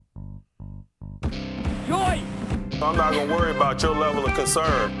I'm not gonna worry about your level of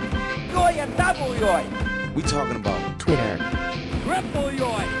concern. Yoy and double yoy. We talking about Twitter. Triple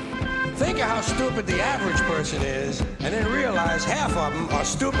yoy. Think of how stupid the average person is, and then realize half of them are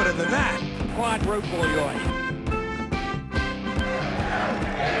stupider than that. Quadruple yoy.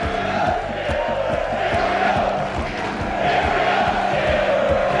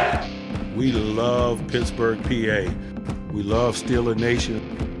 We love Pittsburgh, PA. We love Steeler Nation.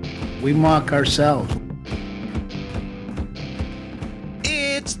 We mock ourselves.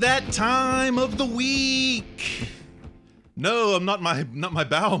 It's that time of the week. No, I'm not my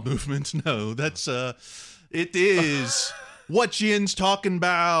bowel movements. No, that's it is what Yin's talking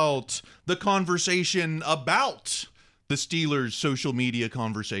about. The conversation about the Steelers' social media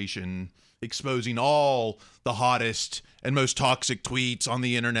conversation, exposing all the hottest and most toxic tweets on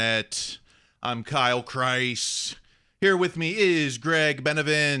the internet. I'm Kyle Kreis. Here with me is Greg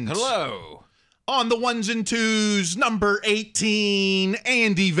Benevent. Hello. On the ones and twos, number 18,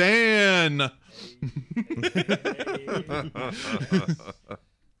 Andy Van.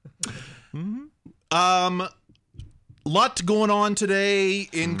 Lot going on today,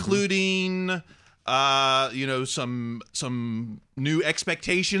 including some new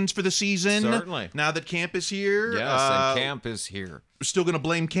expectations for the season. Certainly. Now that camp is here. Yes, and camp is here. We're still going to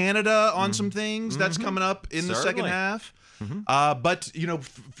blame Canada on some things. That's coming up in the second half. But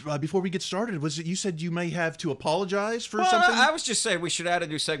before we get started, was it you said you may have to apologize for something? I was just saying we should add a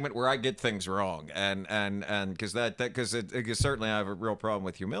new segment where I get things wrong, and because certainly I have a real problem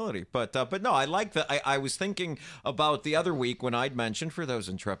with humility. But no, I like that. I was thinking about the other week when I'd mentioned, for those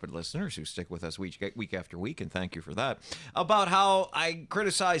intrepid listeners who stick with us week after week, and thank you for that, about how I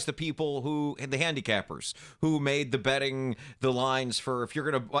criticized the people the handicappers who made the lines for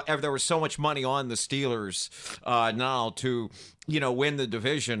if there was so much money on the Steelers now to win the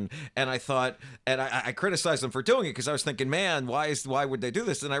division, and I thought, and I criticized them for doing it because I was thinking, man, why would they do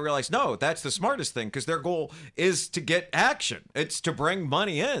this? And I realized, no, that's the smartest thing, because their goal is to get action. It's to bring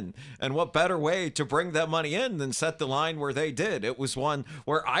money in, and what better way to bring that money in than set the line where they did? It was one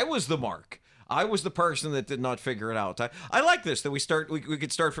where I was the mark. I was the person that did not figure it out. I like this, that we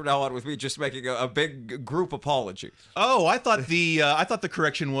could start from now on with me just making a big group apology. Oh, I thought the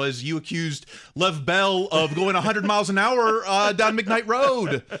correction was you accused Lev Bell of going 100 miles an hour down McKnight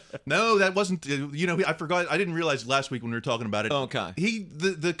Road. No, that wasn't. I forgot. I didn't realize last week when we were talking about it. Okay.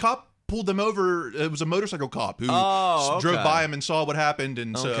 The cop pulled them over. It was a motorcycle cop who drove by him and saw what happened,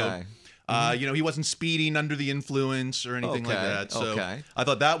 and so. He wasn't speeding under the influence or anything like that. So I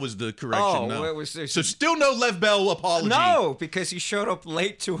thought that was the correction. So still no Lev Bell apology. No, because he showed up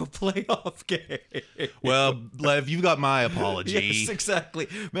late to a playoff game. Well, Lev, you got my apology. Yes, exactly.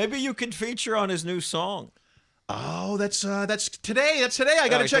 Maybe you can feature on his new song. Oh, that's today. That's today. I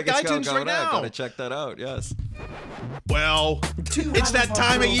gotta check iTunes right now. Gotta check that out. Yes. Well, it's that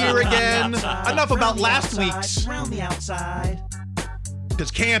time of year again. Enough about last week's. Round the outside. Because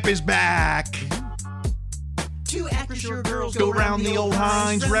camp is back. Two actress girls go round the old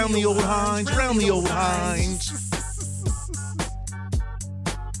Hines, round the old Hines, round the old Hines.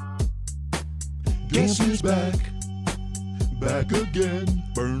 Guess who's back? Back again.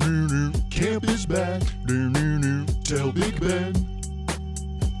 Camp is back. Tell Big Ben.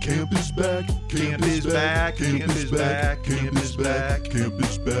 Camp is back. Camp is back. Camp is back. Camp is back. Camp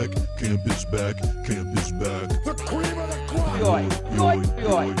is back. Camp is back. Camp is back. The cream of the crop. Yoy, yoy,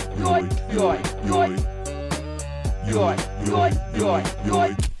 yoy, yoy, yoy, yoy, yoy, yoy,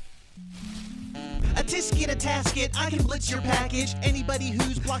 yoy. A tisket, a tasket, I can blitz your package. Anybody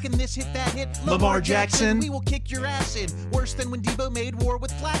who's blocking this, hit that hit. Lamar Jackson. We will kick your ass in. Worse than when Debo made war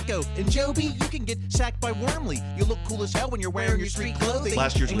with Flacco. And Joby, you can get sacked by Wormley. You look cool as hell when you're wearing your street clothing.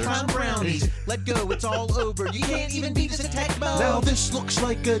 Last year's and lyrics. clown brownies. Let go, it's all over. You can't even beat us at Tecmo. Now this looks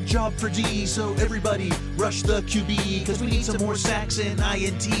like a job for D, so everybody rush the QB. Cause we need some more sacks and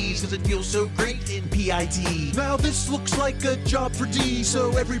INTs. Cause it feels so great in PIT. Now this looks like a job for D,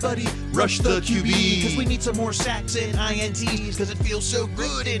 so everybody rush the QB. Cause we need some more sacks and INTs, cause it feels so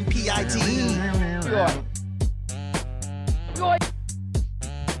good in PIT.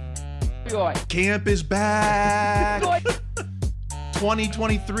 Camp is back.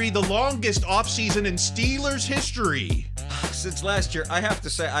 2023, the longest offseason in Steelers history. Since last year, I have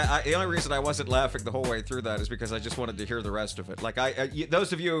to say, the only reason I wasn't laughing the whole way through that is because I just wanted to hear the rest of it. Like,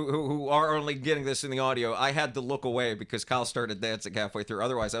 those of you who are only getting this in the audio, I had to look away because Kyle started dancing halfway through.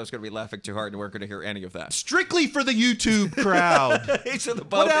 Otherwise, I was going to be laughing too hard and weren't going to hear any of that. Strictly for the YouTube crowd.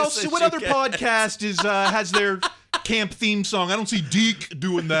 What else? What other podcast has their camp theme song? I don't see Deke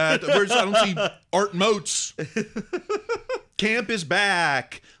doing that. I don't see Art Moats. Camp is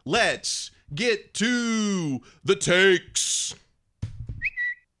back. Let's get to the takes.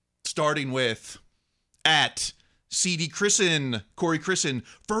 Starting with at CD Christen, Corey Christen,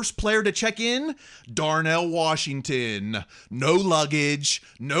 first player to check in, Darnell Washington. No luggage,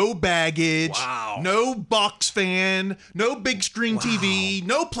 no baggage, no box fan, no big screen TV,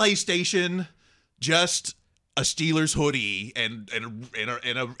 no PlayStation, just a Steelers hoodie and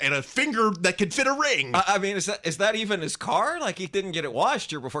a finger that could fit a ring. I mean, is that even his car? Like, he didn't get it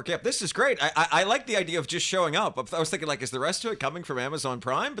washed here before camp. This is great. I like the idea of just showing up. I was thinking, like, is the rest of it coming from Amazon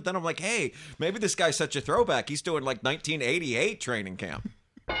Prime? But then I'm like, hey, maybe this guy's such a throwback. He's doing like 1988 training camp.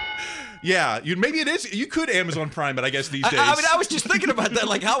 Yeah, maybe it is. You could Amazon Prime it, I guess, these days. I mean, I was just thinking about that.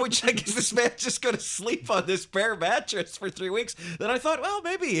 Like, how would is this man just going to sleep on this bare mattress for 3 weeks? Then I thought, well,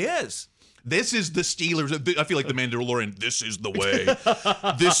 maybe he is. This is the Steelers. I feel like the Mandalorian. This is the way.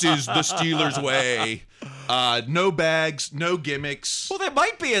 This is the Steelers way. No bags, no gimmicks. Well, they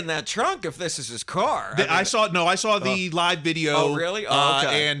might be in that trunk if this is his car. I saw the live video. Oh, really? Oh,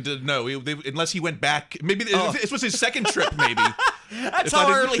 okay. And no, unless he went back. Maybe this was his second trip. Maybe. That's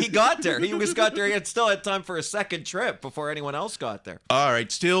how early he got there. He still had time for a second trip before anyone else got there. All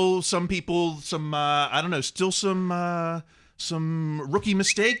right. Still, some people, I don't know. Still some rookie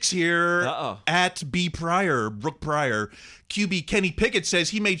mistakes here at Brooke Pryor. QB Kenny Pickett says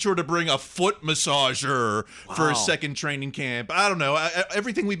he made sure to bring a foot massager for his second training camp. I don't know.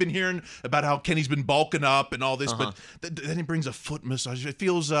 Everything we've been hearing about how Kenny's been bulking up and all this, but then he brings a foot massager. It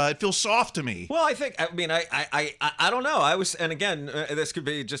feels soft to me. Well, I don't know. And again, this could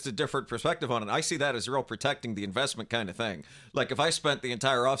be just a different perspective on it. I see that as real protecting the investment kind of thing. Like, if I spent the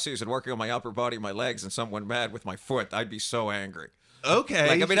entire offseason working on my upper body, my legs, and someone mad with my foot, I'd be so angry. Okay.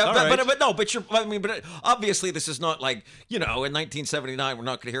 Like, I mean, right. but obviously this is not like, in 1979, we're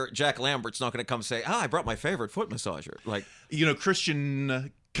not going to hear it. Jack Lambert's not going to come say, I brought my favorite foot massager. Like,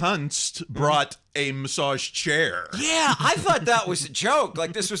 Christian Kunst brought a massage chair. Yeah, I thought that was a joke.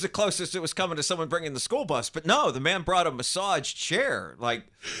 Like, this was the closest it was coming to someone bringing the school bus. But no, the man brought a massage chair. Like,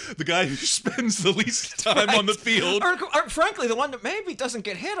 the guy who spends the least time on the field. Or frankly, the one that maybe doesn't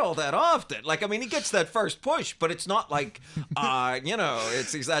get hit all that often. Like, I mean, he gets that first push, but it's not like,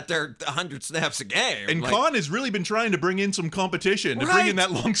 he's out there 100 snaps a game. And like, Khan has really been trying to bring in some competition, to bring in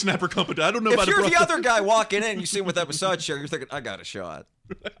that long snapper competition. I don't know if you're the other guy walking in, you see him with that massage chair, you're thinking, I got a shot.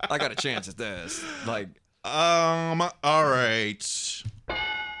 I got a chance at this. Like, all right.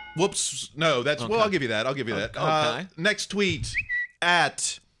 Whoops. No, that's well. I'll give you that. Okay. Next tweet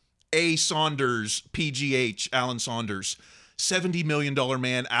at A Saunders PGH Alan Saunders. $70 million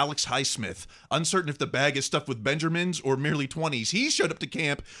man Alex Highsmith, uncertain if the bag is stuffed with Benjamins or merely 20s. He showed up to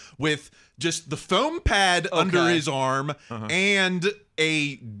camp with just the foam pad under his arm and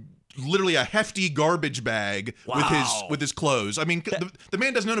literally a hefty garbage bag with his clothes. I mean, the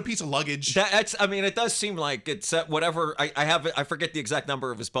man doesn't own a piece of luggage. It does seem like it's whatever. I forget the exact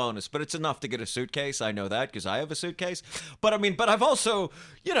number of his bonus, but it's enough to get a suitcase. I know that because I have a suitcase. But I've also,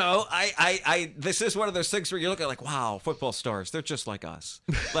 this is one of those things where you look at like, wow, football stars, they're just like us.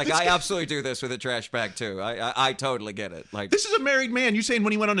 Like, I absolutely do this with a trash bag too. I totally get it. Like, this is a married man. You saying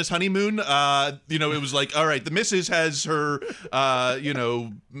when he went on his honeymoon, it was like, all right, the missus has her,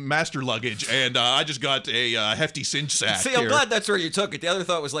 master luggage, and I just got a hefty cinch sack. See, I'm glad that's where you took it. The other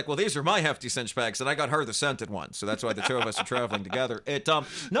thought was like, well, these are my hefty cinch bags, and I got her the scented one, so that's why the two of us are traveling together.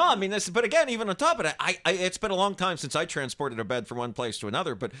 But again, even on top of it, it's been a long time since I transported a bed from one place to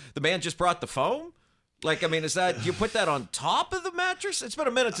another. But the man just brought the foam. Like, I mean, is that you put that on top of the mattress? It's been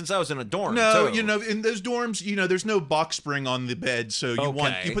a minute since I was in a dorm. No, in those dorms, there's no box spring on the bed, so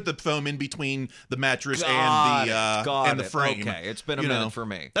you put the foam in between the mattress and the frame. Okay, it's been a minute for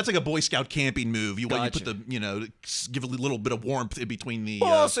me. That's like a Boy Scout camping move. You put the give a little bit of warmth in between the.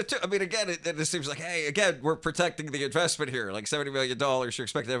 Well, also too, I mean, again, it seems like, hey, again, we're protecting the investment here. Like $70 million, you're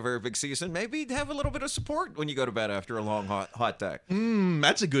expected to have a very big season. Maybe have a little bit of support when you go to bed after a long hot day.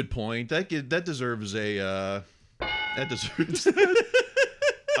 That's a good point. That deserves a. That deserves.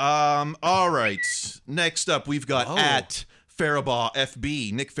 All right. Next up, we've got at Faribaugh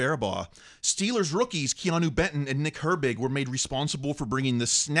FB, Nick Faribaugh. Steelers rookies Keanu Benton and Nick Herbig were made responsible for bringing the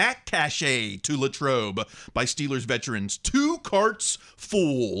snack cachet to Latrobe by Steelers veterans. 2 carts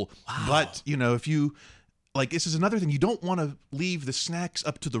full. Wow. But, if you... Like, this is another thing. You don't want to leave the snacks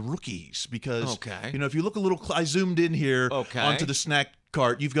up to the rookies because, if you look a little... I zoomed in here onto the snack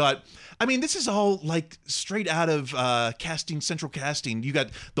cart. You've got... I mean, this is all, like, straight out of Central Casting. You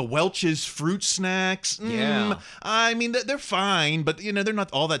got the Welch's fruit snacks. Yeah. I mean, they're fine, but, they're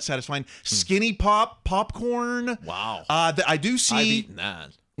not all that satisfying. Skinny popcorn. Wow. I do see... I've eaten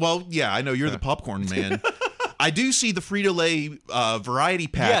that. Well, yeah, I know you're the popcorn man. I do see the Frito-Lay variety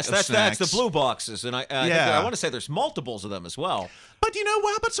pack. Yes, of that's snacks. the blue boxes, and I want to say there's multiples of them as well. But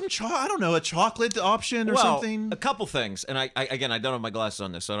how about some I don't know, a chocolate option or something? A couple things, and I again, I don't have my glasses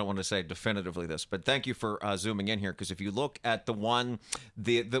on this, so I don't want to say definitively this, but thank you for zooming in here, because if you look at the one,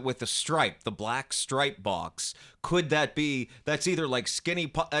 the with the stripe, the black stripe box, could that be, that's either like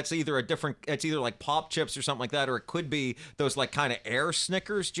that's either like Pop Chips or something like that, or it could be those like kind of air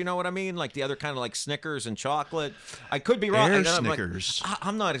Snickers, do you know what I mean? Like the other kind of like Snickers and chocolate. I could be wrong. Air Snickers.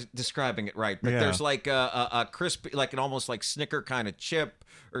 I'm not describing it right, but there's like a crispy, like an almost like Snicker kind of chip,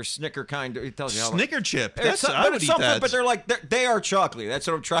 or Snicker kind of, it tells you how Snicker chip. I would eat that. But they are chocolatey. That's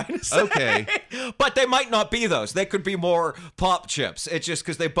what I'm trying to say. Okay. But they might not be those. They could be more Pop Chips. It's just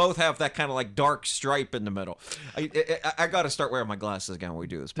because they both have that kind of like dark stripe in the middle. I got to start wearing my glasses again when we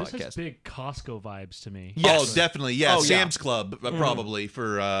do this podcast. This has big Costco vibes to me. Yes. Oh, definitely. Yeah. Oh, Sam's Club, probably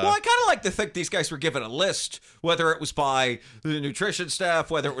for. Well, I kind of like to think these guys were given a list, whether it was by the nutrition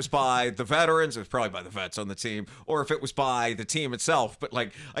staff, whether it was by the veterans, it was probably by the vets on the team, or if it was by the team itself. But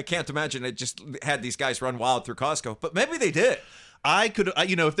like, I can't imagine it just had these guys run wild through Costco, but maybe they did. I could,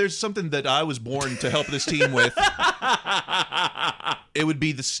 if there's something that I was born to help this team with, it would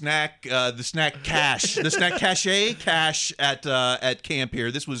be the snack cache at camp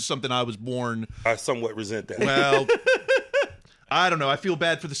here. This was something I was born. I somewhat resent that. Well, I don't know. I feel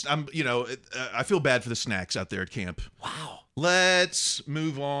bad for I feel bad for the snacks out there at camp. Wow. Let's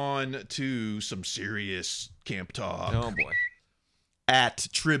move on to some serious camp talk. Oh boy. At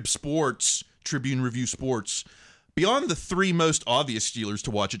Trib Sports, Tribune Review Sports. Beyond the three most obvious Steelers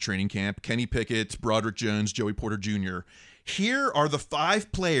to watch at training camp, Kenny Pickett, Broderick Jones, Joey Porter Jr., here are the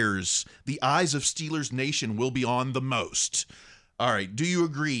 5 players the eyes of Steelers Nation will be on the most. All right, do you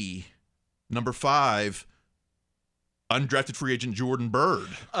agree? Number 5, undrafted free agent Jordan Byrd.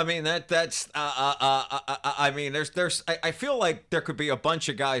 I mean, that's I mean, I feel like there could be a bunch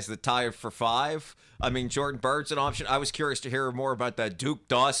of guys that tie for 5. I mean, Jordan Byrd's an option. I was curious to hear more about that Duke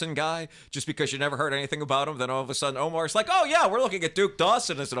Dawson guy, just because you never heard anything about him. Then all of a sudden, Omar's like, oh, yeah, we're looking at Duke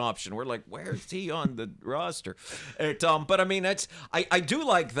Dawson as an option. We're like, where's he on the roster? But, I mean, I do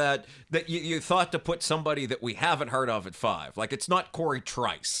like that you thought to put somebody that we haven't heard of at 5. Like, it's not Corey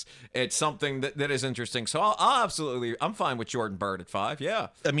Trice. It's something that is interesting. So I'm fine with Jordan Byrd at 5, yeah.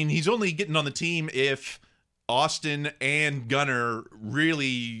 I mean, he's only getting on the team if Austin and Gunner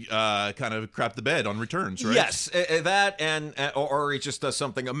really kind of crap the bed on returns, right? Yes, that or he just does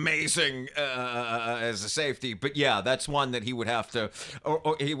something amazing as a safety. But yeah, that's one that he would have to,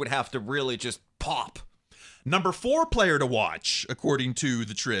 or he would have to really just pop. Number 4 player to watch, according to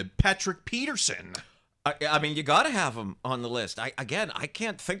the Trib, Patrick Peterson. I mean, you got to have him on the list. I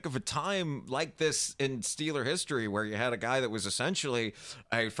can't think of a time like this in Steeler history where you had a guy that was essentially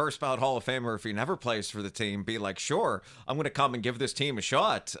a first-ballot Hall of Famer if he never plays for the team, be like, sure, I'm going to come and give this team a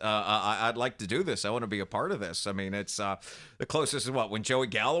shot. I'd like to do this. I want to be a part of this. I mean, it's the closest is when Joey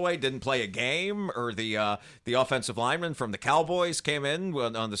Galloway didn't play a game, or the offensive lineman from the Cowboys came in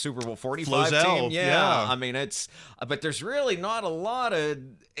on the Super Bowl 45 team. Yeah. I mean, but there's really not a lot of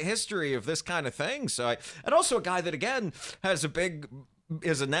history of this kind of thing. So, and also a guy that again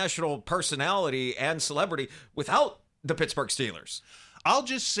is a national personality and celebrity without the Pittsburgh Steelers. I'll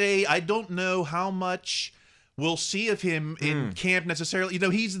just say I don't know how much we'll see of him in camp necessarily.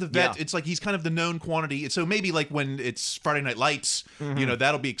 He's the vet. Yeah. It's like he's kind of the known quantity. So maybe like when it's Friday Night Lights,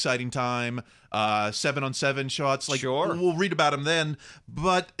 that'll be exciting time. 7-on-7 shots. Like, sure. We'll read about him then.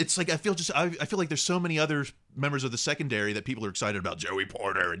 But it's like I feel like there's so many other members of the secondary that people are excited about. Joey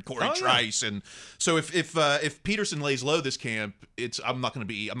Porter and Corey Trice, and so if Peterson lays low this camp, I'm not going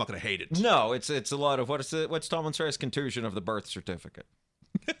to hate it. No, it's a lot of what's Tomlin Sarah's contusion of the birth certificate.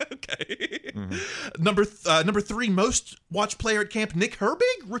 Okay. Number 3 most watched player at camp, Nick Herbig,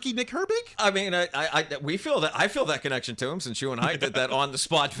 rookie Nick Herbig. I mean, I feel that connection to him, since you and I did that on the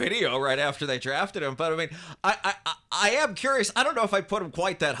spot video right after they drafted him. But I mean, I am curious. I don't know if I put him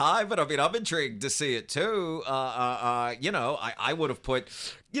quite that high, but I mean, I'm intrigued to see it too. I would have put.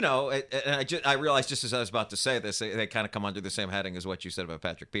 And I realized just as I was about to say this, they kind of come under the same heading as what you said about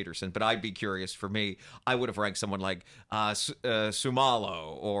Patrick Peterson. But I'd be curious. For me, I would have ranked someone like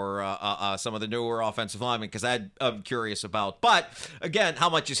Sumalo or some of the newer offensive linemen, because I'm curious about. But again, how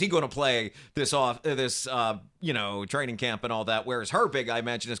much is he going to play this training camp and all that? Whereas Herbig, I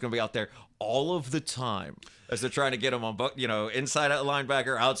imagine, is going to be out there all of the time as they're trying to get him on, inside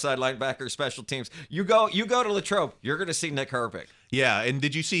linebacker, outside linebacker, special teams. You go to Latrobe, you're going to see Nick Herbig. Yeah, and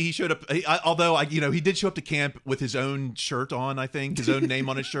did you see he showed up? Although he did show up to camp with his own shirt on. I think his own name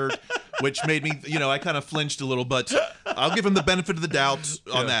on his shirt, which made me, I kind of flinched a little. But I'll give him the benefit of the doubt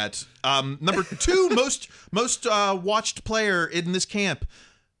on that. Number 2 most watched player in this camp.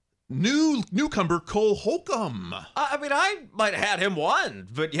 Newcomer Cole Holcomb. I mean, I might have had him 1,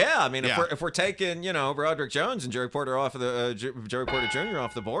 but yeah, I mean, if we're taking Broderick Jones and Joey Porter Joey Porter Jr.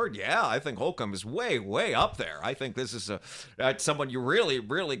 off the board, yeah, I think Holcomb is way up there. I think this is someone you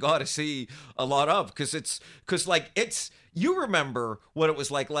really got to see a lot of because you remember what it was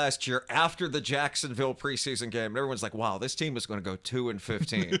like last year after the Jacksonville preseason game, and everyone's like, wow, this team is going to go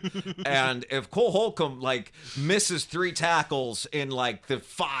 2-15. And if Cole Holcomb misses 3 tackles in the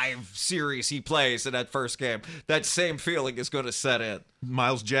 5 series he plays in that first game, that same feeling is going to set in.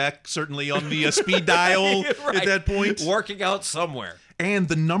 Miles Jack certainly on the speed dial right. At that point. Working out somewhere. And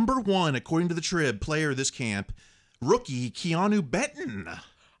the number 1, according to the Trib, player of this camp, rookie Keanu Benton.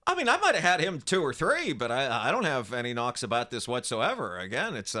 I mean, I might have had him 2 or 3, but I don't have any knocks about this whatsoever.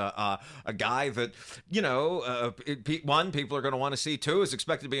 Again, it's a guy that, people are going to want to see. 2 is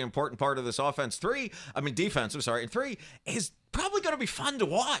expected to be an important part of this offense. Defense, I'm sorry. And 3 is probably going to be fun to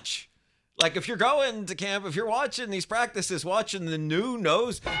watch. If you're going to camp, if you're watching these practices, watching the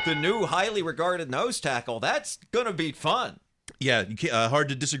new highly regarded nose tackle, that's going to be fun. Yeah, hard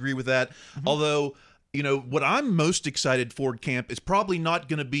to disagree with that. Mm-hmm. Although, what I'm most excited for at camp is probably not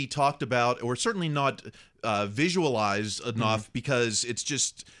going to be talked about or certainly not visualized enough because it's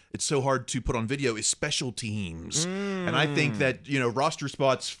so hard to put on video is special teams. And I think that, roster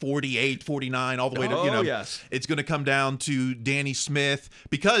spots 48, 49, all the way to, yes. It's going to come down to Danny Smith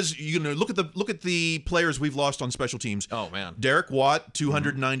because, look at the players we've lost on special teams. Oh, man. Derek Watt,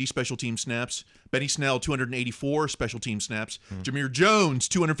 290 special team snaps. Benny Snell, 284 special team snaps. Jameer Jones,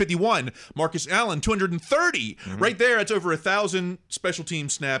 251. Marcus Allen, 230. Right there, that's over 1,000 special team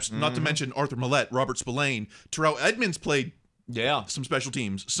snaps, not to mention Arthur Millette, Robert Spillane. Terrell Edmonds played some special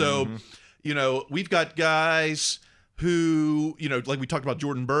teams. So, we've got guys who, like we talked about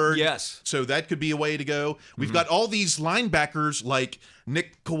Jordan Bird. Yes. So that could be a way to go. We've got all these linebackers like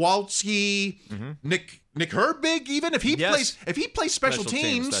Nick Kowalski, Nick Herbig, even if he plays special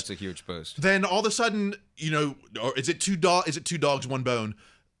teams, that's a huge boost. Then all of a sudden, or is it two dogs, one bone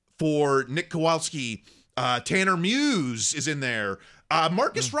for Nick Kowalski? Tanner Muse is in there.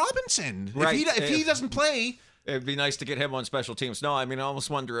 Marcus Robinson. Right. If he doesn't play, it'd be nice to get him on special teams. No, I mean, I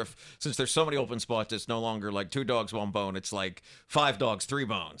almost wonder if, since there's so many open spots, it's no longer 2 dogs, 1 bone. It's 5 dogs, 3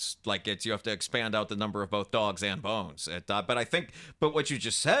 bones. You have to expand out the number of both dogs and bones. But what you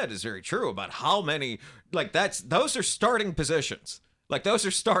just said is very true about how many, those are starting positions. Those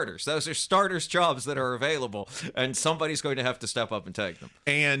are starters. Those are starters' jobs that are available, and somebody's going to have to step up and take them.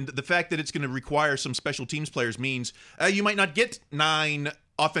 And the fact that it's going to require some special teams players means you might not get 9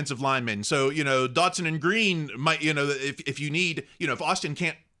 offensive linemen. So, Dotson and Green might, if you need, if Austin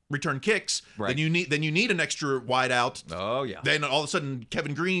can't return kicks, right. then you need an extra wide out. Oh, yeah. Then all of a sudden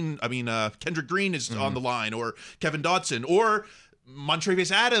Kendrick Green is on the line, or Kevin Dotson, or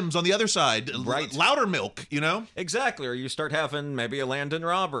Montravius Adams on the other side, right? Loudermilk, exactly. Or you start having maybe a Landon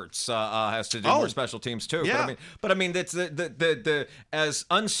Roberts has to do more special teams too. Yeah. But I mean, that's the as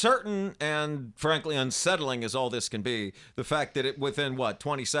uncertain and frankly unsettling as all this can be. The fact that within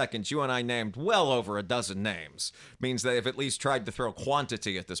 20 seconds, you and I named well over a dozen names means they've at least tried to throw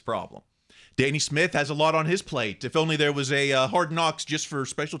quantity at this problem. Danny Smith has a lot on his plate. If only there was a Hard Knocks just for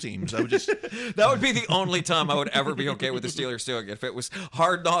special teams. I would just that would be the only time I would ever be okay with the Steelers doing it, if it was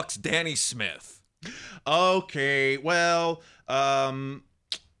Hard Knocks Danny Smith. Okay, well,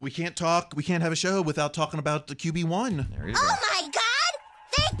 we can't have a show without talking about the QB1. There you go. Oh my God!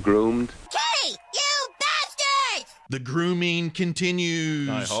 They groomed. Kenny, you bastards! The grooming continues.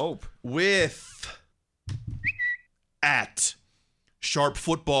 I hope. With at Sharp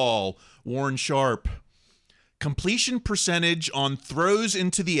Football, Warren Sharp. Completion percentage on throws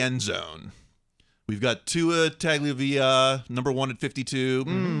into the end zone. We've got Tua Tagovailoa, number 1 at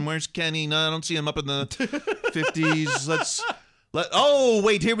 52. Where's Kenny? No, I don't see him up in the 50s. Oh,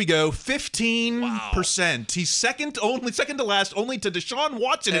 wait, here we go. 15%. Wow. He's second to last, only to Deshaun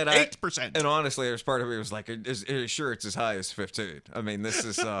Watson at 8%. And honestly, there's part of me was like, sure, it's as high as 15. I mean, this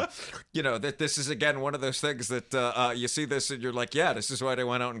is, this is, again, one of those things that you see this and you're like, yeah, this is why they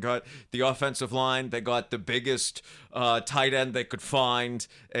went out and got the offensive line. They got the biggest tight end they could find.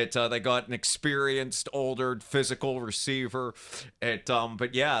 They got an experienced, older, physical receiver.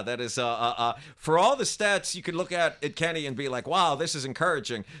 But yeah, that is, for all the stats, you could look at Kenny and be like, wow, wow, this is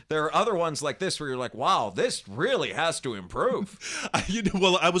encouraging. There are other ones like this where you're like, wow, this really has to improve.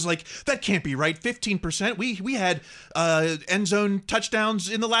 Well, I was like, that can't be right. 15%. We had end zone touchdowns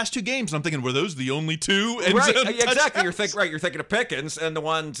in the last 2 games. And I'm thinking, were those the only 2 end Right, zone exactly. touchdowns? You're thinking of Pickens and the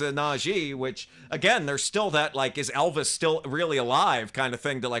ones Najee, which again, there's still that like, is Elvis still really alive kind of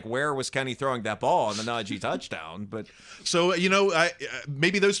thing to like, where was Kenny throwing that ball on the Najee touchdown? But so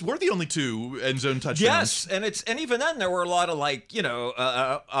maybe those were the only 2 end zone touchdowns. yes, and even then there were a lot of like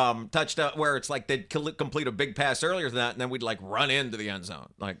touchdown where it's like they'd complete a big pass earlier than that, and then we'd like run into the end zone.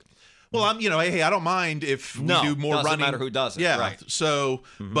 Like, well, hey, I don't mind if we do more doesn't running. matter who does it. Yeah, right. So,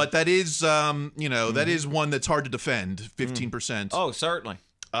 but that is that is one that's hard to defend. 15%. Oh, certainly.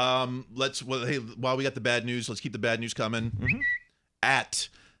 Hey, while we got the bad news, let's keep the bad news coming. At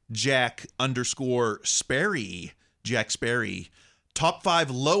Jack_Sperry, Jack Sperry, top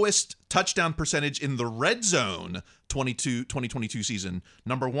 5 lowest touchdown percentage in the red zone 2022 season.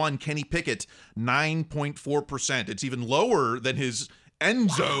 Number 1, Kenny Pickett, 9.4%. It's even lower than his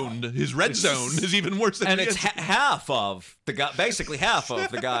end zone. His red zone is even worse than and it's half of the guy, basically half of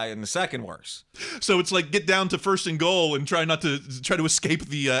the guy in the second worst. So it's like get down to 1st and goal and try to escape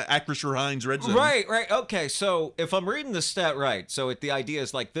the Acrisure-Hines red zone. Right. Okay, so if I'm reading the stat right, so the idea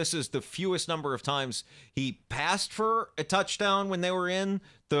is like this is the fewest number of times he passed for a touchdown when they were in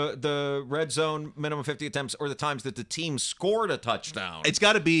the red zone, minimum 50 attempts, or the times that the team scored a touchdown. It's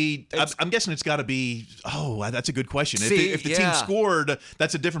got to be. I'm guessing it's got to be. Oh, that's a good question. See, if the team scored,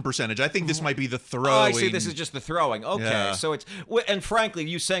 that's a different percentage. I think this might be the throwing. Oh, I see. This is just the throwing. Okay, Yeah. so it's and frankly,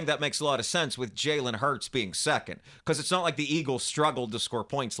 you saying that makes a lot of sense with Jalen Hurts being second because it's not like the Eagles struggled to score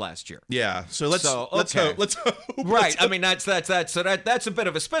points last year. Yeah. So let's hope. Right. I mean, that's a bit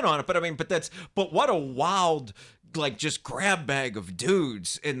of a spin on it, but what a wild, like, just grab bag of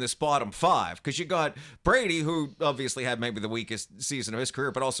dudes in this bottom 5, because you got Brady, who obviously had maybe the weakest season of his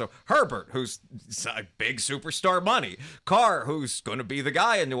career, but also Herbert, who's a big superstar money, Carr, who's going to be the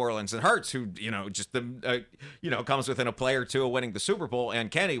guy in New Orleans, and Hurts, who just comes within a play or 2 of winning the Super Bowl, and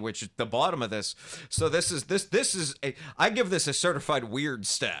Kenny, which is the bottom of this. So this is I give this a certified weird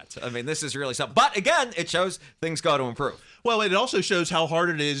stat. I mean, this is really something, but again, it shows things got to improve. Well, it also shows how hard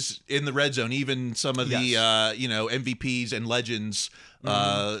it is in the red zone. Even some of the MVPs and legends,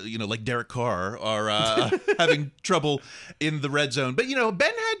 like Derek Carr, are having trouble in the red zone. But Ben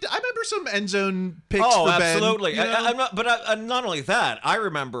had. I remember some end zone picks. Oh, for Ben, absolutely. Not only that, I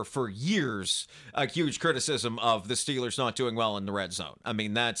remember for years a huge criticism of the Steelers not doing well in the red zone. I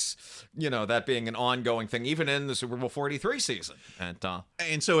mean, that's that being an ongoing thing, even in the Super Bowl 43 season. And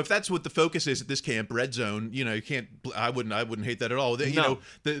so, if that's what the focus is at this camp, red zone, you can't. I wouldn't hate that at all.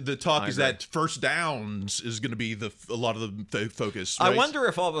 The talk is that first downs is going to be a lot of the focus. Right? I wonder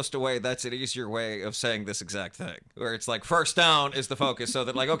if almost a way that's an easier way of saying this exact thing, where it's like first down is the focus, so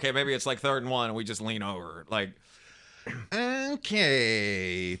that like okay, maybe it's like 3rd and 1 and we just lean over like.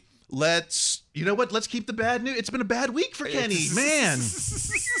 Okay. Let's keep the bad news. It's been a bad week for Kenny, man.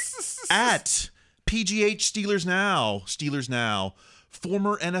 At PGH Steelers Now,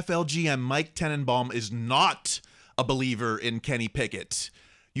 former NFL GM Mike Tenenbaum is not a believer in Kenny Pickett.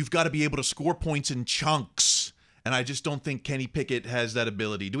 You've got to be able to score points in chunks, and I just don't think Kenny Pickett has that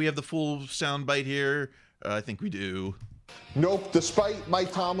ability. Do we have the full soundbite here? I think we do. Nope. Despite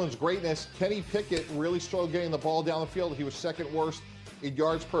Mike Tomlin's greatness, Kenny Pickett really struggled getting the ball down the field. He was 2nd worst in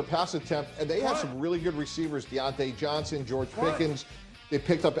yards per pass attempt, and they have some really good receivers, Deontay Johnson, George Pickens. They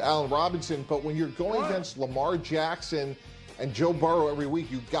picked up Allen Robinson, but when you're going against Lamar Jackson and Joe Burrow every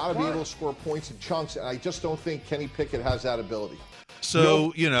week, you've got to be able to score points in chunks, and I just don't think Kenny Pickett has that ability.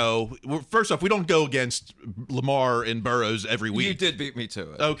 So, first off, we don't go against Lamar and Burrows every week. You did beat me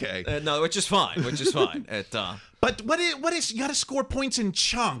to it. Okay. No, which is fine. But what is you got to score points in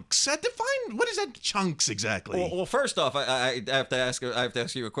chunks? Define what is that chunks exactly? Well, first off, I have to ask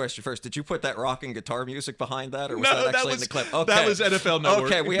you a question first. Did you put that rocking guitar music behind that, or was that actually in the clip? Okay. That was NFL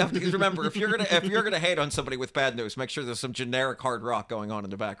Network. Okay, we have to remember if you're gonna hate on somebody with bad news, make sure there's some generic hard rock going on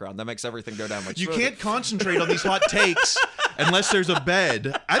in the background. That makes everything go down much smoother. You can't concentrate on these hot takes unless there's a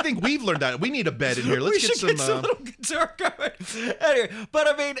bed. I think we've learned that. We need a bed in here. Let's get some little guitar going. Anyway, but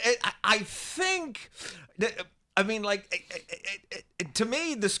I mean, I think. I mean, to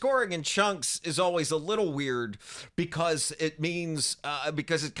me, the scoring in chunks is always a little weird because it means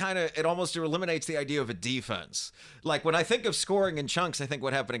it almost eliminates the idea of a defense. Like when I think of scoring in chunks, I think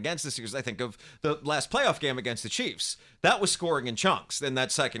what happened against the Steelers. I think of the last playoff game against the Chiefs. That was scoring in chunks in that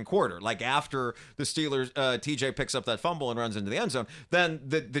 2nd quarter. Like after the Steelers, TJ picks up that fumble and runs into the end zone, then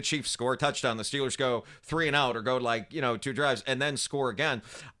the Chiefs score a touchdown. The Steelers go 3 and out or go 2 drives and then score again.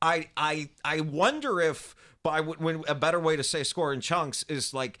 I wonder if when a better way to say score in chunks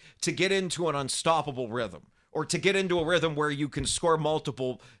is like to get into an unstoppable rhythm, or to get into a rhythm where you can score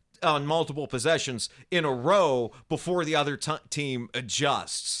on multiple possessions in a row before the other team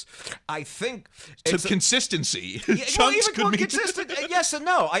adjusts. I think it's consistency. Chunks even more consistent. Yes and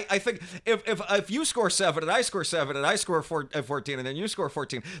no. I think if you score 7 and I score 7 and I score 14 and then you score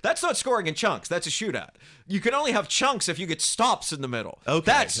 14, that's not scoring in chunks. That's a shootout. You can only have chunks if you get stops in the middle. Okay,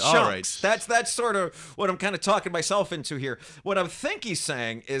 that's chunks. All right. That's sort of what I'm kind of talking myself into here. What I think he's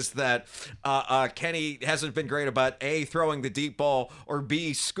saying is that Kenny hasn't been great about A, throwing the deep ball, or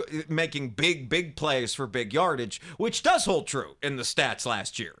B, making big plays for big yardage, which does hold true in the stats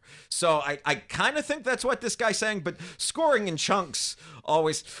last year. So I kind of think that's what this guy's saying, but scoring in chunks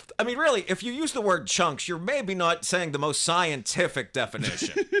always, I mean, really, if you use the word chunks, you're maybe not saying the most scientific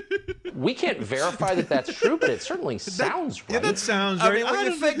definition. We can't verify that that's true, but it certainly sounds right. Yeah, that sounds I right. mean, when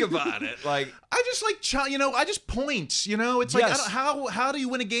you think about it, like, I just like, I just points, it's like, Yes. how do you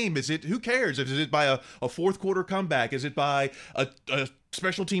win a game? who cares? Is it by a fourth quarter comeback? Is it by a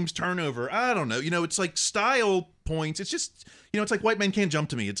special teams turnover? I don't know. It's like style points. It's just, it's like white men can't jump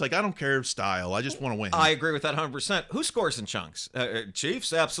to me. It's like, I don't care style. I just want to win. I agree with that 100%. Who scores in chunks?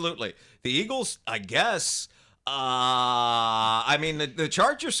 Chiefs? Absolutely. The Eagles? I guess. I mean, the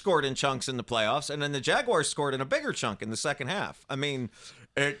Chargers scored in chunks in the playoffs, and then the Jaguars scored in a bigger chunk in the second half. I mean,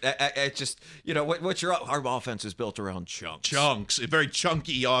 it just, our offense is built around chunks. Chunks. A very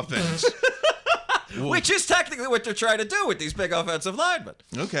chunky offense. Which is technically what they're trying to do with these big offensive linemen.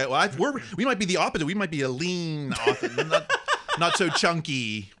 Okay, well, we might be the opposite. We might be a lean offense, not so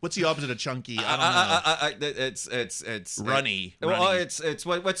chunky. What's the opposite of chunky? I don't know. It's runny. Well, it's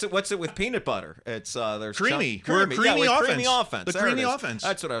what's it with peanut butter? It's there's creamy. We're a creamy offense. Creamy offense. The creamy offense.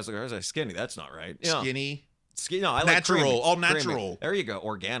 That's what I was like. I was like, skinny. That's not right. Skinny. No, I like natural, creamy. all natural. Creamy. There you go,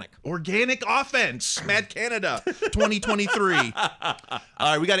 organic offense. Mad Canada 2023. All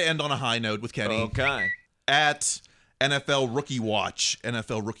right, we got to end on a high note with Kenny. Okay. At NFL Rookie Watch,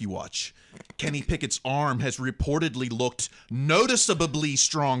 Kenny Pickett's arm has reportedly looked noticeably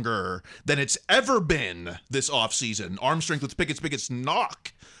stronger than it's ever been this offseason. Arm strength with Pickett's biggest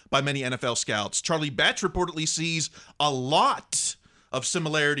knock by many NFL scouts. Charlie Batch reportedly sees a lot of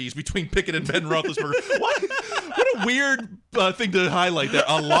similarities between Pickett and Ben Roethlisberger. What a weird thing to highlight there.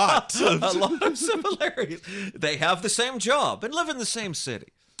 A lot of similarities. They have the same job and live in the same city.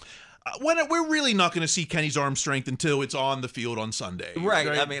 We're really not going to see Kenny's arm strength until it's on the field on Sunday. Right.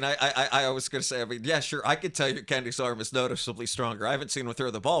 I mean, I was going to say, yeah, sure, I could tell you Kenny's arm is noticeably stronger. I haven't seen him throw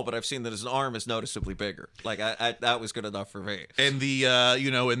the ball, but I've seen that his arm is noticeably bigger. Like, that was good enough for me. And the,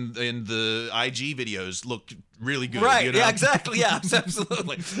 in the IG videos looked really good. Right. Yeah, exactly. Yeah,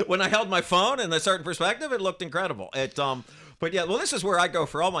 absolutely. When I held my phone in a certain perspective, it looked incredible. But yeah, well, this is where I go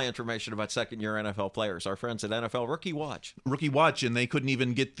for all my information about second-year NFL players. Our friends at NFL Rookie Watch. Rookie Watch, and they couldn't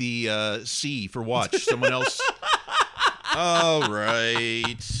even get the C for watch. Someone else. All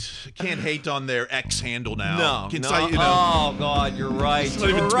right. Can't hate on their X handle now. No. Oh, God, you're right.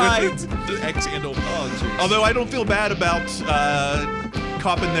 You're right. The X handle. Oh, geez. Although I don't feel bad about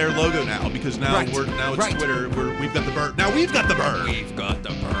copping their logo now, because now it's Twitter. We've got the bird. Now we've got the bird. We've got the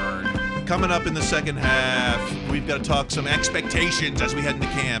bird. Coming up in the second half, we've got to talk some expectations as we head into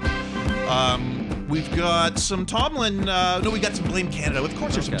camp. We've got some Tomlin. We got some Blame Canada. Of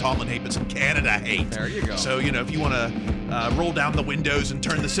course, there's some Tomlin hate, but some Canada hate. There you go. So, if you want to roll down the windows and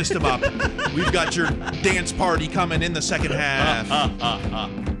turn the system up, we've got your dance party coming in the second half.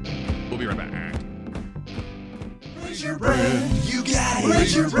 We'll be right back. Raise your brand, you got it.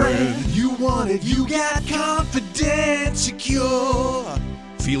 Raise your brand, you want it. You got confidence, secure.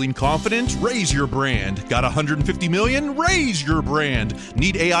 Feeling confident? Raise your brand. Got 150 million? Raise your brand.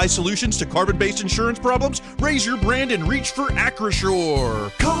 Need AI solutions to carbon-based insurance problems? Raise your brand and reach for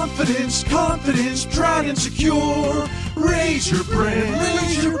Acrisure. Confidence, tried and secure. Raise your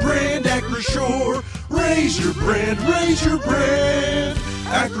brand, Acrisure. Raise your brand,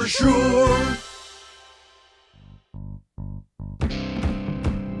 Acrisure.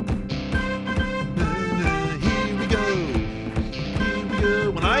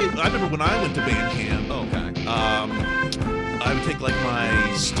 I remember when I went to band camp. Okay. I would take like my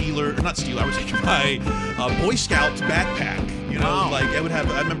I would take my Boy Scouts backpack. I would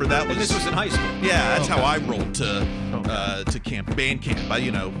have. I remember that was. And this was in high school. Yeah, that's how I rolled to camp, band camp.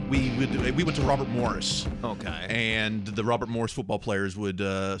 We went to Robert Morris. Okay. And the Robert Morris football players would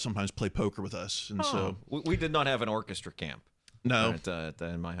sometimes play poker with us, and so we did not have an orchestra camp. No.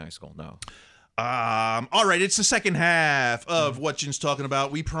 In my high school, no. All right, it's the second half of what Jin's talking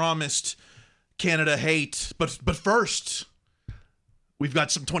about. We promised Canada hate, but first, we've got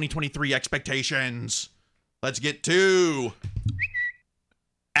some 2023 expectations. Let's get to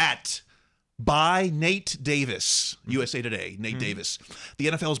at by Nate Davis, USA Today, Nate Davis. The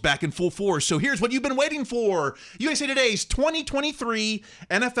NFL is back in full force, so here's what you've been waiting for. USA Today's 2023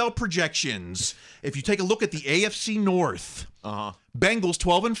 NFL projections. If you take a look at the AFC North, Bengals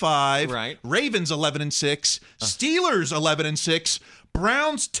 12-5, right? Ravens 11-6, Steelers 11-6,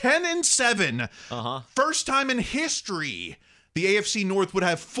 Browns 10-7. First time in history the AFC North would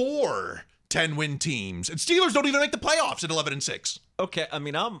have 4 10-win teams, and Steelers don't even make the playoffs at 11-6. Okay, I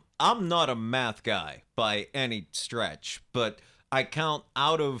mean, I'm not a math guy by any stretch, but I count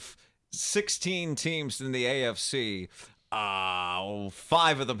out of 16 teams in the AFC,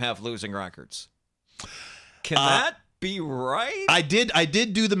 5 of them have losing records. Can that be right? I did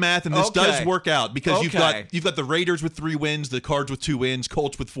do the math, and this does work out because you've got the Raiders with 3 wins, the Cards with 2 wins,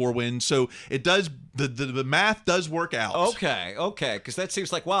 Colts with 4 wins. So it does the math does work out. Okay, because that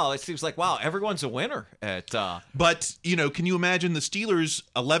seems like wow. It seems like wow. Everyone's a winner at. But can you imagine the Steelers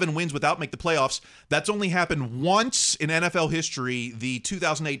 11 wins without make the playoffs? That's only happened once in NFL history. The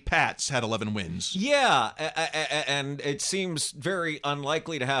 2008 Pats had 11 wins. Yeah, and it seems very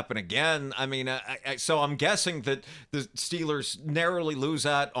unlikely to happen again. I mean, so I'm guessing that the Steelers narrowly lose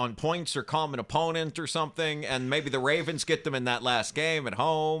out on points or common opponent or something, and maybe the Ravens get them in that last game at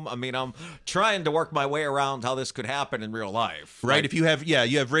home. I mean, I'm trying to work my way around how this could happen in real life. Right? If you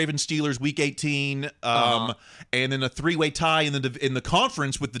have Ravens Steelers week 18, and then a 3-way tie in the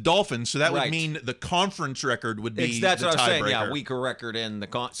conference with the Dolphins. So that would mean the conference record would be that's the what I was saying. tiebreaker. Yeah, weaker record in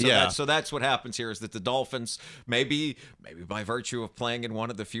the so that's what happens here is that the Dolphins maybe by virtue of playing in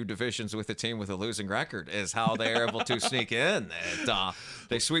one of the few divisions with a team with a losing record is how they're able to sneak in. And,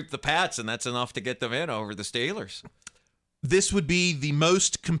 they sweep the Pats, and that's enough to get them in over the Steelers. This would be the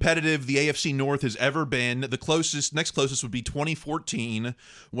most competitive the AFC North has ever been. The next closest would be 2014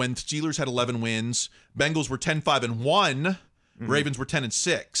 when Steelers had 11 wins. Bengals were 10-5-1. Ravens were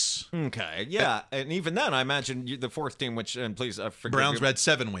 10-6. Okay, yeah, and even then, I imagine the fourth team, and please forgive Browns me. had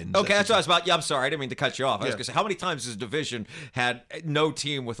 7 wins. Okay, that's what I was about. Yeah, I'm sorry, I didn't mean to cut you off. I was going to say, how many times has division had no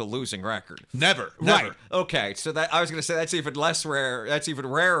team with a losing record? Never. Right. Okay, so that I was going to say that's even less rare. That's even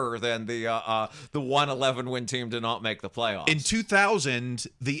rarer than the 1-11 win team did not make the playoffs. In 2000,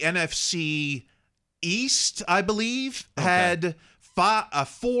 the NFC East, I believe, had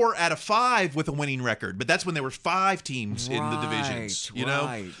 4 out of 5 with a winning record, but that's when there were 5 teams in the divisions.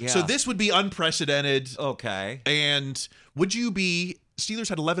 Yeah. So this would be unprecedented. Okay. And would you be? Steelers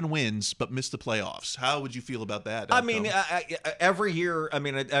had 11 wins but missed the playoffs. How would you feel about that? I mean, every year, I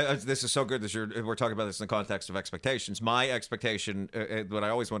mean, this is so good that we're talking about this in the context of expectations. My expectation, what I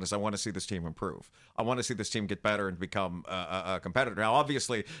always want is I want to see this team improve. I want to see this team get better and become a competitor. Now,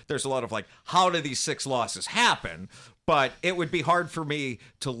 obviously, there's a lot of how do these 6 losses happen? But it would be hard for me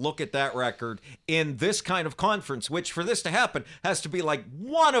to look at that record in this kind of conference, which for this to happen has to be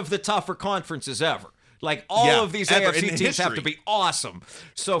one of the tougher conferences ever. All of these AFC teams have to be awesome.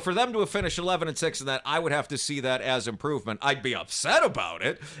 So for them to have finished 11-6 in that, I would have to see that as improvement. I'd be upset about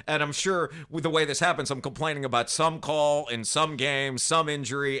it. And I'm sure with the way this happens, I'm complaining about some call in some game, some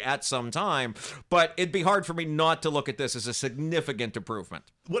injury at some time. But it'd be hard for me not to look at this as a significant improvement.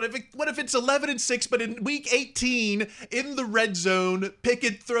 What if it's 11-6, but in week 18 in the red zone,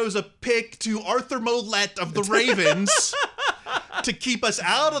 Pickett throws a pick to Arthur Mollett of the Ravens to keep us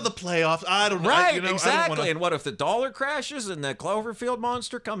out of the playoffs? I don't know. Right, exactly. And what if the dollar crashes and the Cloverfield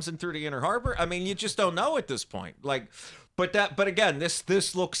monster comes in through the inner harbor? I mean, you just don't know at this point. But again,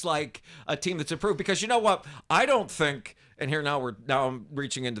 this looks like a team that's improved because you know what? I don't think. And here now I'm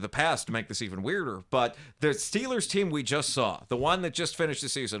reaching into the past to make this even weirder. But the Steelers team we just saw, the one that just finished the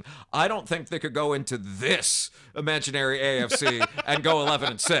season, I don't think they could go into this imaginary AFC and go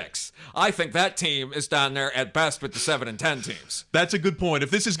 11-6. I think that team is down there at best with the 7-10 teams. That's a good point.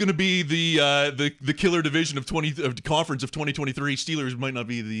 If this is going to be the killer division of conference of 2023, Steelers might not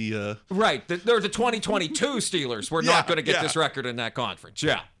be the right. They're the 2022 Steelers. We're not going to get this record in that conference.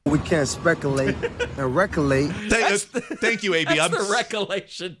 Yeah. We can't speculate and recollate. Thank you, AB. That's the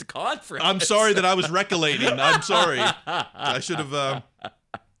recollection conference. I'm sorry that I was recollating. I'm sorry. I should have.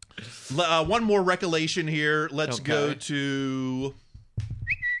 One more recollection here. Let's go to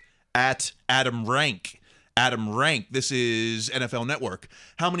at Adam Rank. Adam Rank. This is NFL Network.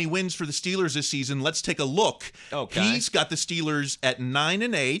 How many wins for the Steelers this season? Let's take a look. Okay. He's got the Steelers at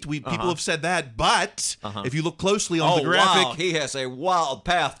 9-8. People have said that, but if you look closely on the graphic, wow. He has a wild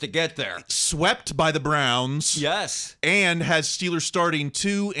path to get there. Swept by the Browns. Yes. And has Steelers starting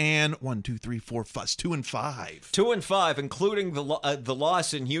 2-5. 2-5, including the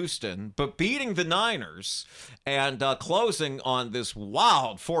loss in Houston, but beating the Niners and closing on this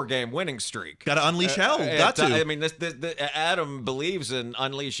wild 4-game winning streak. Got to unleash hell. got to. I mean, this Adam believes in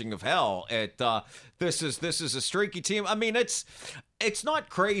unleashing of hell. This is a streaky team. I mean, it's not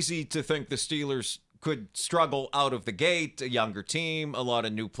crazy to think the Steelers could struggle out of the gate. A younger team, a lot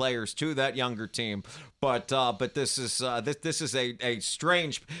of new players to that younger team, but this is a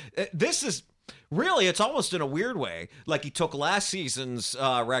strange. This is. Really, it's almost in a weird way like he took last season's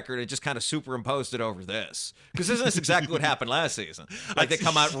record and just kind of superimposed it over this. Because isn't this exactly what happened last season? Like, they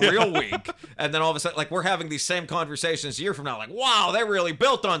come out real weak, and then all of a sudden, like, we're having these same conversations a year from now. Like, wow, they really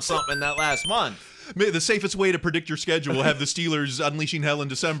built on something that last month. The safest way to predict your schedule will have the Steelers unleashing hell in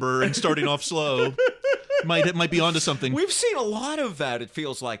December and starting off slow. Might be onto something. We've seen a lot of that, it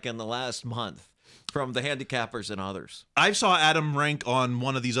feels like, in the last month. From the handicappers and others. I saw Adam rank on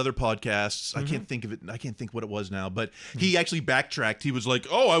one of these other podcasts. I can't think of it. I can't think what it was now, but he actually backtracked. He was like,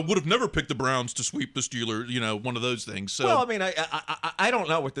 "Oh, I would have never picked the Browns to sweep the Steelers." You know, one of those things. So, well, I mean, I don't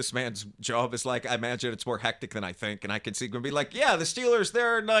know what this man's job is like. I imagine it's more hectic than I think, and I can see him be like, "Yeah, the Steelers,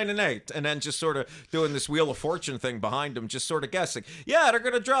 they're 9-8," and then just sort of doing this Wheel of Fortune thing behind him, just sort of guessing. Yeah, they're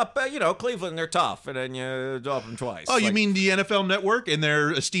gonna drop, Cleveland. They're tough, and then you drop them twice. Oh, you mean the NFL Network and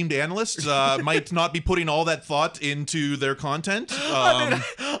their esteemed analysts might not be putting all that thought into their content.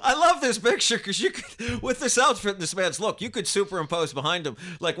 I love this picture because you could, with this outfit and this man's look, you could superimpose behind him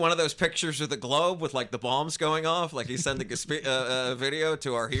like one of those pictures of the globe with like the bombs going off, like he's sending a video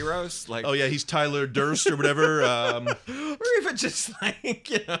to our heroes. Like, oh yeah, he's Tyler Durst or whatever. Or even just like,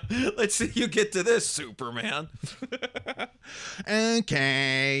 let's see you get to this, Superman.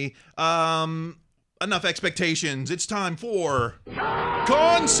 Okay. Enough expectations. It's time for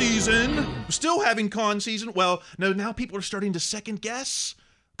con season. We're still having con season. Well, no, now people are starting to second guess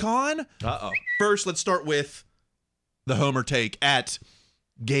con. Uh-oh. First, let's start with the Homer take at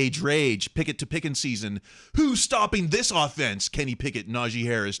Gage Rage. Pickett to Pickens season. Who's stopping this offense? Kenny Pickett, Najee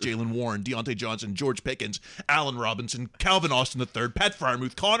Harris, Jalen Warren, Deontay Johnson, George Pickens, Allen Robinson, Calvin Austin III, Pat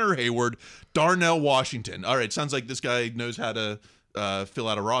Freiermuth, Connor Hayward, Darnell Washington. All right, sounds like this guy knows how to fill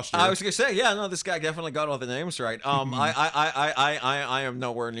out a roster. I was gonna say, yeah, no, this guy definitely got all the names right. I am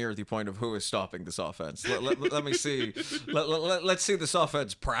nowhere near the point of who is stopping this offense. Let me see. Let's see this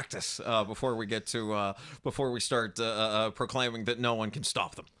offense practice before we get to before we start proclaiming that no one can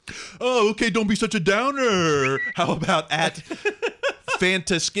stop them. Oh, okay, don't be such a downer. How about at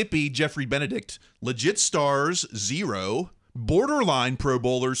Fantaskippy, Jeffrey Benedict, legit stars 0, borderline Pro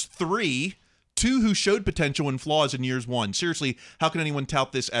Bowlers 3. 2 who showed potential and flaws in years 1. Seriously, how can anyone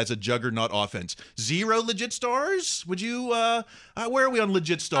tout this as a juggernaut offense? 0 legit stars? Would you, where are we on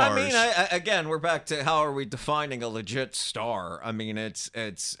legit stars? I mean, again, we're back to how are we defining a legit star? I mean, it's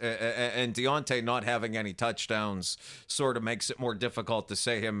and Deontay not having any touchdowns sort of makes it more difficult to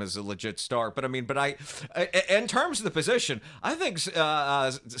say him as a legit star. But I mean, in terms of the position, I think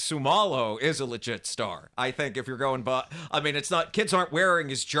Sumalo is a legit star. I think if you're going, I mean, it's not, kids aren't wearing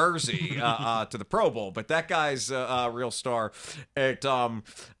his jersey, to the Pro Bowl, but that guy's a real star.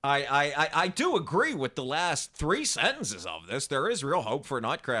 I do agree with the last 3 sentences of this. There is real hope for a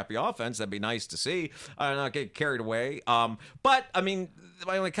not crappy offense. That'd be nice to see. Not get carried away. But I mean,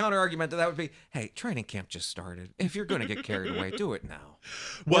 my only counter argument to that would be, hey, training camp just started. If you're going to get carried away, do it now.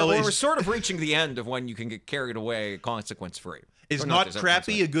 Well, we're sort of reaching the end of when you can get carried away consequence free. Is not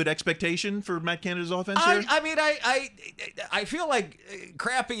crappy a good expectation for Matt Canada's offense here? I mean, I feel like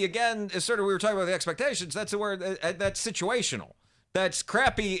crappy, again, is sort of, we were talking about the expectations. That's the word, that's situational. That's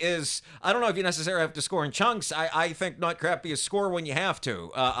crappy is, I don't know if you necessarily have to score in chunks. I think not crappy is score when you have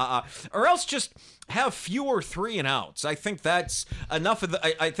to. Or else just have fewer 3-and-outs. I think that's enough of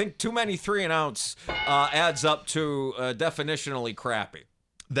the, I think too many 3-and-outs adds up to definitionally crappy.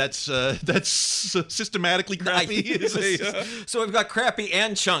 That's systematically crappy. So we've got crappy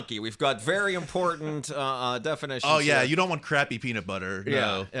and chunky. We've got very important definitions. Oh yeah, here. You don't want crappy peanut butter. Yeah,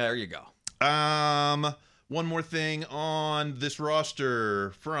 no. There you go. One more thing on this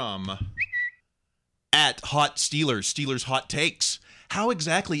roster from at Hot Steelers Hot Takes. How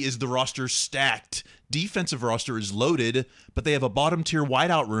exactly is the roster stacked? Defensive roster is loaded, but they have a bottom tier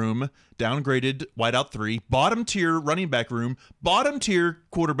wideout room, downgraded wideout 3, bottom tier running back room, bottom tier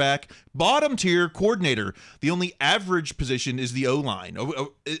quarterback, bottom tier coordinator. The only average position is the O-line. Are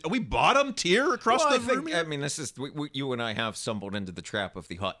we bottom tier across the room? I mean, this is you and I have stumbled into the trap of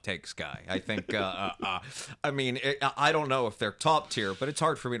the hot takes guy. I think. I mean, I don't know if they're top tier, but it's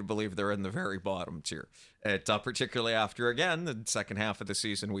hard for me to believe they're in the very bottom tier. Particularly after, again, the second half of the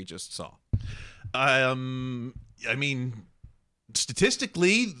season we just saw. I mean,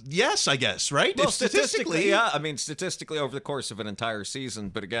 Statistically, yes, I guess, right? Well, If statistically, yeah. I mean, statistically over the course of an entire season.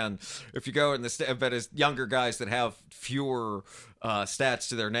 But again, if you go in but as younger guys that have fewer stats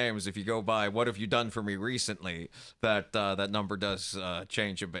to their names, if you go by what have you done for me recently, that number does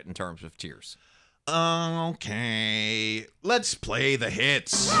change a bit in terms of tiers. Okay, let's play the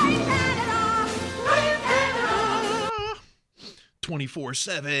hits.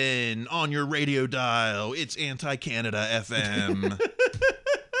 24/7 on your radio dial. It's Anti-Canada FM.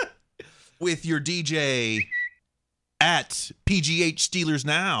 With your DJ at PGH Steelers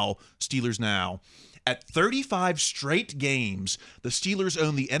Now. At 35 straight games, the Steelers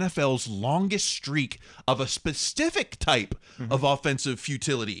own the NFL's longest streak of a specific type of offensive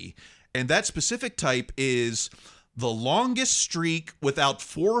futility. And that specific type is the longest streak without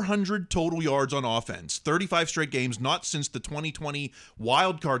 400 total yards on offense. 35 straight games, not since the 2020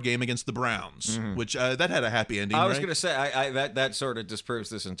 wild card game against the Browns, which that had a happy ending. I was right? going to say that sort of disproves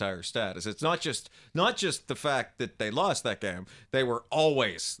this entire stat. It's not just the fact that they lost that game. They were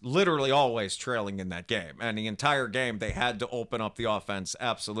literally always trailing in that game, and the entire game they had to open up the offense.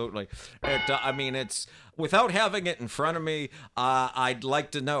 Absolutely. It's without having it in front of me. I'd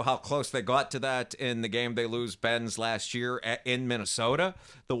like to know how close they got to that in the game they lose Ben's last year in Minnesota,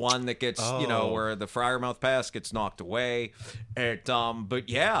 the one that gets where the Freiermuth pass gets knocked away. But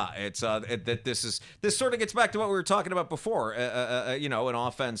yeah, this sort of gets back to what we were talking about before. An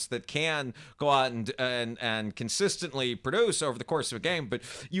offense that can go out and consistently produce over the course of a game, but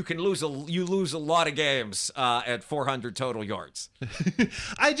you lose a lot of games at 400 total yards.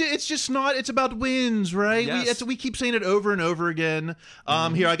 It's just not. It's about wins, right? Yes. We keep saying it over and over again.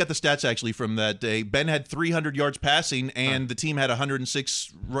 Here, I got the stats actually from that day. Ben had 300 yards passing, and the team had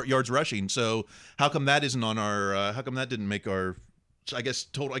 106 yards rushing. So how come that isn't on our? How come that didn't make our? I guess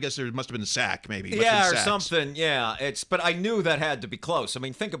total. I guess there must have been a sack, maybe. Yeah, or something. Yeah, but I knew that had to be close. I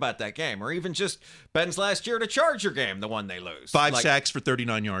mean, think about that game, or even just Ben's last year at a Charger game, the one they lose. 5 sacks for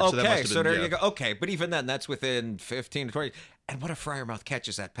 39 yards. Okay, so that must have been, there you go. Okay, but even then, that's within 15 to 20. And what if Freiermuth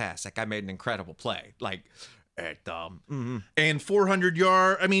catches that pass? That guy made an incredible play. And 400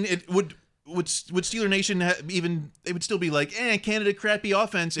 yard. I mean, it would Steeler Nation they would still be like, Canada crappy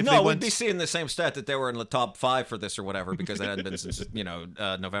offense if they went. We'd be seeing the same stat that they were in the top 5 for this or whatever because it hadn't been since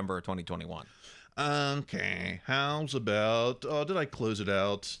November of 2021. Okay, how's about? Oh, did I close it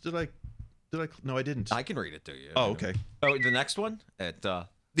out? Did I? No, I didn't. I can read it to you. Oh, okay. Oh, the next one at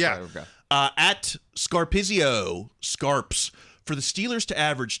at Scarpizio Scarps. For the Steelers to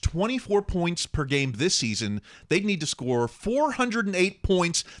average 24 points per game this season, they'd need to score 408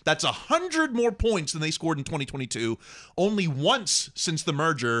 points. That's 100 more points than they scored in 2022. Only once since the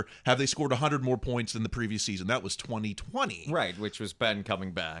merger have they scored 100 more points than the previous season. That was 2020. Right, which was Ben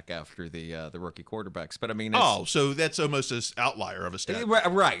coming back after the rookie quarterbacks. But I mean, so that's almost an outlier of a stat.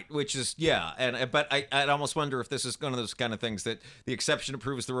 Right, which is but I'd almost wonder if this is one of those kind of things that the exception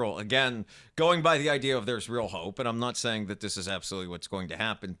proves the rule. Again, going by the idea of there's real hope, and I'm not saying that this is absolutely what's going to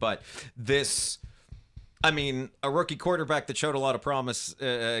happen, but a rookie quarterback that showed a lot of promise,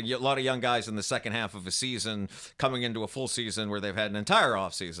 a lot of young guys in the second half of a season coming into a full season where they've had an entire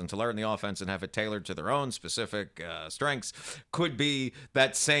offseason to learn the offense and have it tailored to their own specific strengths could be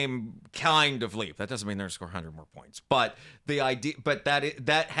that same kind of leap. That doesn't mean they're going to score 100 more points, but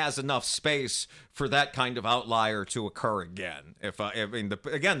that has enough space for that kind of outlier to occur again.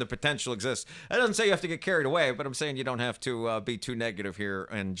 The potential exists. That doesn't say you have to get carried away, but I'm saying you don't have to be too negative here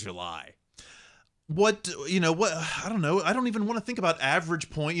in July. I don't know. I don't even want to think about average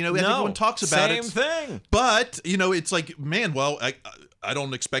point. Everyone talks about same thing. But, it's like, man, well, I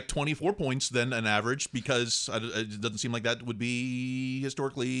don't expect 24 points then an average because it doesn't seem like that would be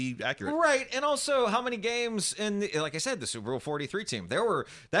historically accurate. Right. And also, how many games like I said, the Super Bowl 43 team,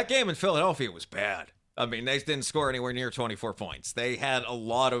 that game in Philadelphia was bad. I mean, they didn't score anywhere near 24 points. They had a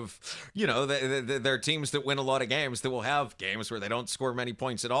lot of, there are teams that win a lot of games that will have games where they don't score many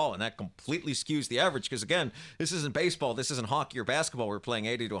points at all, and that completely skews the average because, again, this isn't baseball, this isn't hockey or basketball. We're playing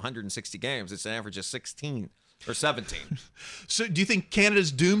 80 to 160 games. It's an average of 16 or 17. So do you think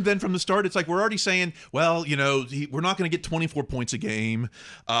Canada's doomed then from the start? It's like we're already saying, well, we're not going to get 24 points a game.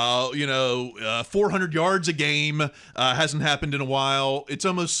 400 yards a game hasn't happened in a while. It's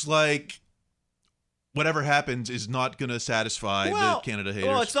almost like whatever happens is not going to satisfy the Canada haters.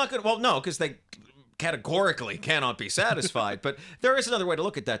 Well, it's not going to. Well, no, because categorically cannot be satisfied. But there is another way to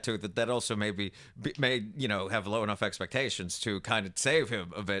look at that too. That also may have low enough expectations to kind of save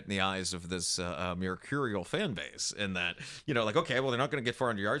him a bit in the eyes of this mercurial fan base. In that, like, okay, well, they're not going to get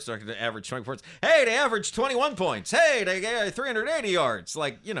 400 yards. They're not going to average 20 points. Hey, they averaged 21 points. Hey, they get 380 yards.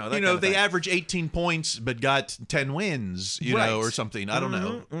 Like, that kind of they thing. average 18 points but got 10 wins, or something. I don't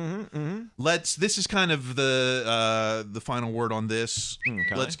know. This is kind of the final word on this.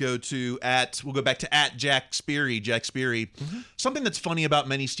 Okay. Let's go to we'll go back to Jack Speary. Something that's funny about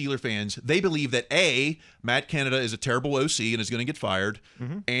many Steeler fans, they believe that A, Matt Canada is a terrible OC and is going to get fired,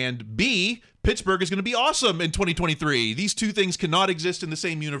 and B, Pittsburgh is going to be awesome in 2023. These two things cannot exist in the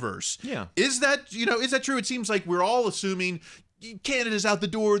same universe. Yeah. Is that true? It seems like we're all assuming Canada's out the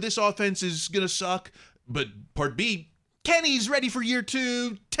door, this offense is going to suck, but part B, Kenny's ready for year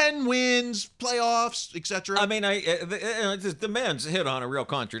 2, 10 wins, playoffs, etc. I mean, the man's hit on a real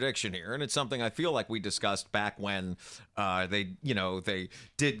contradiction here, and it's something I feel like we discussed back when they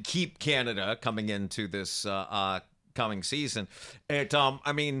did keep Canada coming into this coming season.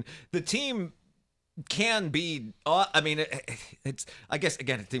 I mean, the team can be, it's, I guess,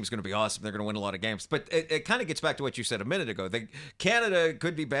 again, the team's going to be awesome. They're going to win a lot of games. But it kind of gets back to what you said a minute ago. Canada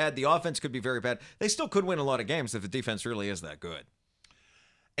could be bad. The offense could be very bad. They still could win a lot of games if the defense really is that good.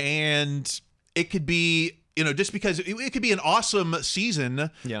 And it could be, just because it could be an awesome season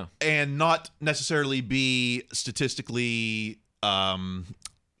and not necessarily be statistically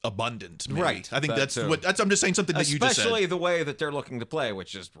abundant, maybe. Right. I think I'm just saying something that you just said. Especially the way that they're looking to play,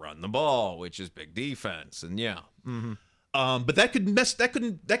 which is run the ball, which is big defense, and but that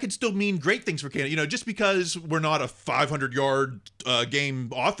could still mean great things for Canada. Just because we're not a 500-yard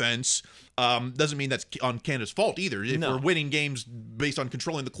game offense doesn't mean that's on Canada's fault either. If we're winning games based on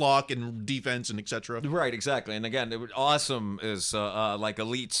controlling the clock and defense and etc. Right, exactly. And again, awesome is like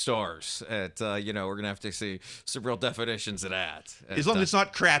elite stars. We're gonna have to see some real definitions of that. As long as it's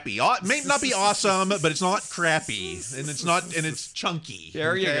not crappy. It may not be awesome, but it's not crappy, and it's chunky.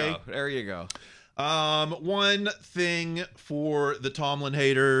 There you go. One thing for the Tomlin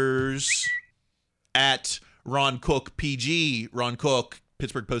haters at Ron Cook PG, Ron Cook,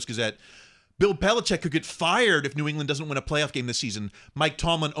 Pittsburgh Post-Gazette. Bill Belichick could get fired if New England doesn't win a playoff game this season. Mike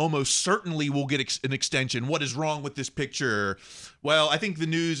Tomlin almost certainly will get an extension. What is wrong with this picture? Well, I think the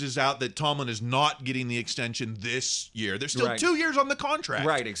news is out that Tomlin is not getting the extension this year. There's still 2 years on the contract.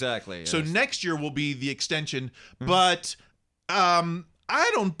 Right, exactly. So next year will be the extension. But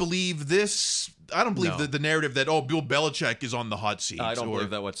I don't believe this. I don't believe the narrative that, Bill Belichick is on the hot seat. I don't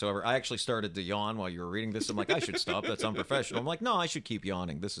believe that whatsoever. I actually started to yawn while you were reading this. I'm like, I should stop. That's unprofessional. I'm like, no, I should keep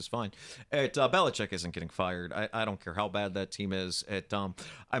yawning. This is fine. Belichick isn't getting fired. I don't care how bad that team is.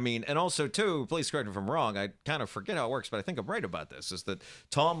 And also, too, please correct me if I'm wrong. I kind of forget how it works, but I think I'm right about this, is that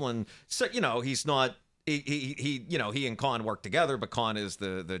Tomlin, he's not... He and Kahn work together, but Kahn is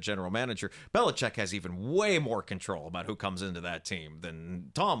the general manager. Belichick has even way more control about who comes into that team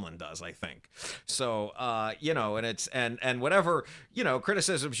than Tomlin does, I think. So, and it's and whatever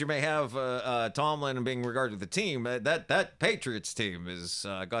criticisms you may have Tomlin and being regarded to the team, that Patriots team is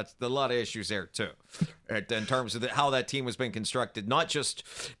got a lot of issues there too, in terms of how that team was being constructed. Not just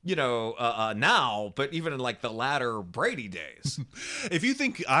now, but even in like the latter Brady days. If you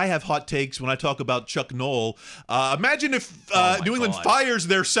think I have hot takes when I talk about Chuck Noll, imagine if New England fires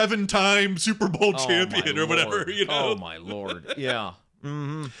their 7-time Super Bowl champion or whatever. Oh my Lord! Yeah.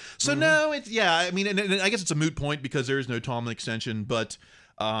 So no, it's I mean, and I guess it's a moot point because there is no Tomlin extension, but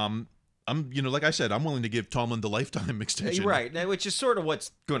I'm like I said, I'm willing to give Tomlin the lifetime extension. Right, which is sort of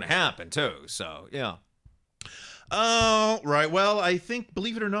what's going to happen too. So yeah. Right. Well, I think,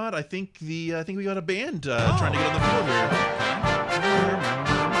 believe it or not, I think we got a band trying to get on the field here.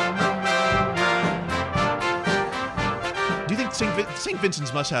 Do you think St.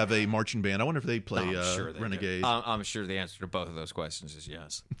 Vincent's must have a marching band? I wonder if they play Renegade. I'm sure the answer to both of those questions is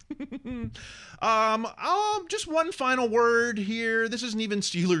yes. Just one final word here. This isn't even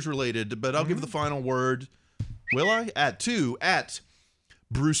Steelers related, but I'll give the final word. Will I? At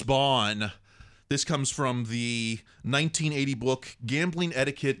Bruce Bond. This comes from the 1980 book, Gambling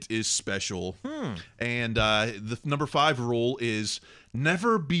Etiquette is Special. And the number 5 rule is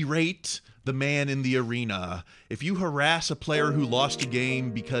never berate the man in the arena. If you harass a player who lost a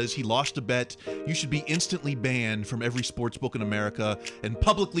game because he lost a bet, you should be instantly banned from every sports book in America and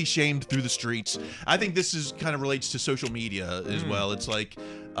publicly shamed through the streets. I think this is kind of relates to social media as well. It's like,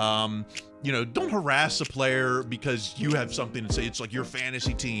 don't harass a player because you have something to say. It's like your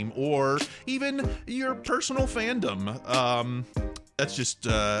fantasy team or even your personal fandom. That's just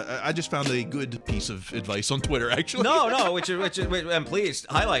I just found a good piece of advice on Twitter, actually. No, which is, and please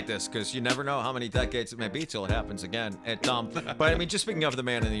highlight this because you never know how many decades it may be till it happens again. But I mean, just speaking of the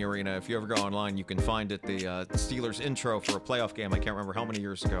man in the arena, if you ever go online, you can find it the Steelers intro for a playoff game. I can't remember how many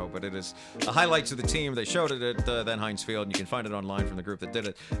years ago, but it is the highlights of the team. They showed it at then Heinz Field, and you can find it online from the group that did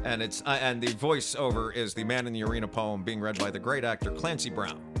it. And it's and the voiceover is the man in the arena poem being read by the great actor Clancy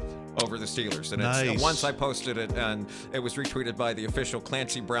Brown over the Steelers. And nice. It's, once I posted it, and it was retweeted by the official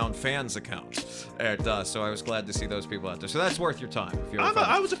Clancy Brown fans account. And so I was glad to see those people out there. So that's worth your time. If you're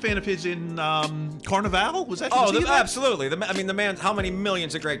I was a fan of his in Carnival. Was that? Absolutely. I mean, the man. How many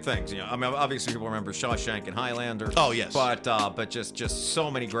millions of great things? You know, I mean, obviously people remember Shawshank and Highlander. Oh yes. But just so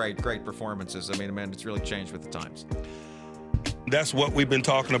many great performances. I mean, man, it's really changed with the times. That's what we've been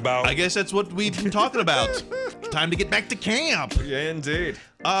talking about. I guess that's what we've been talking about. Time to get back to camp. Yeah, indeed.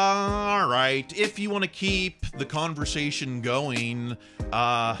 All right. If you want to keep the conversation going,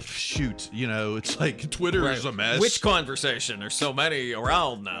 shoot, it's like Twitter's a mess. Which conversation? There's so many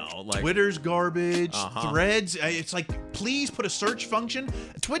around now. Like Twitter's garbage. Threads. It's like, please put a search function.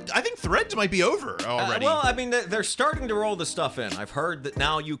 I think Threads might be over already. Well, I mean, they're starting to roll the stuff in. I've heard that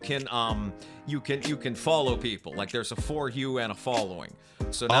now you can follow people. Like there's a for you and a following.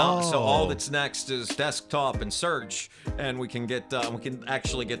 So now, so all that's next is desktop and search, and we can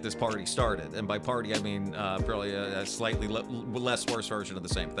actually get this party started. And by party, I mean probably a slightly less worse version of the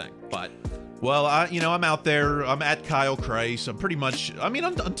same thing. But well, I'm out there. I'm at Kyle Kreis. I'm pretty much. I mean,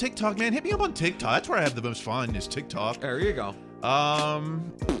 on TikTok, man. Hit me up on TikTok. That's where I have the most fun. Is TikTok. There you go.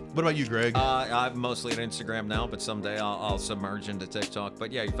 What about you, Greg? I'm mostly at Instagram now, but someday I'll submerge into TikTok.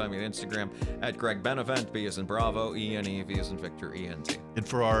 But yeah, you find me on Instagram at Greg Benevent, B as in Bravo, E-N-E, V as in Victor, E-N-T. And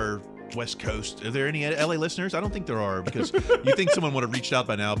for our West Coast, are there any LA listeners? I don't think there are, because you think someone would have reached out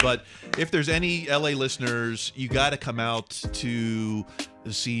by now. But if there's any LA listeners, you got to come out to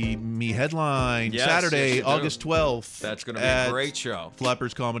see me headline Saturday, August 12th. That's going to be a great show.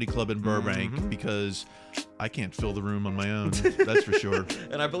 Flappers Comedy Club in Burbank, because I can't fill the room on my own. That's for sure.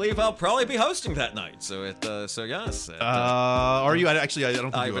 And I believe I'll probably be hosting that night. So yes. Are you? Actually, I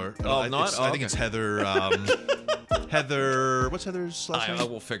don't think you are. Oh, not? I think it's Heather. Heather. What's Heather's last name? I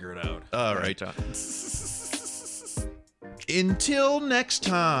will figure it out. All right. Until next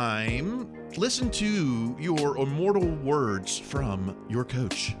time, listen to your immortal words from your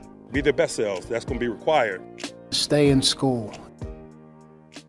coach. Be their best selves. That's going to be required. Stay in school.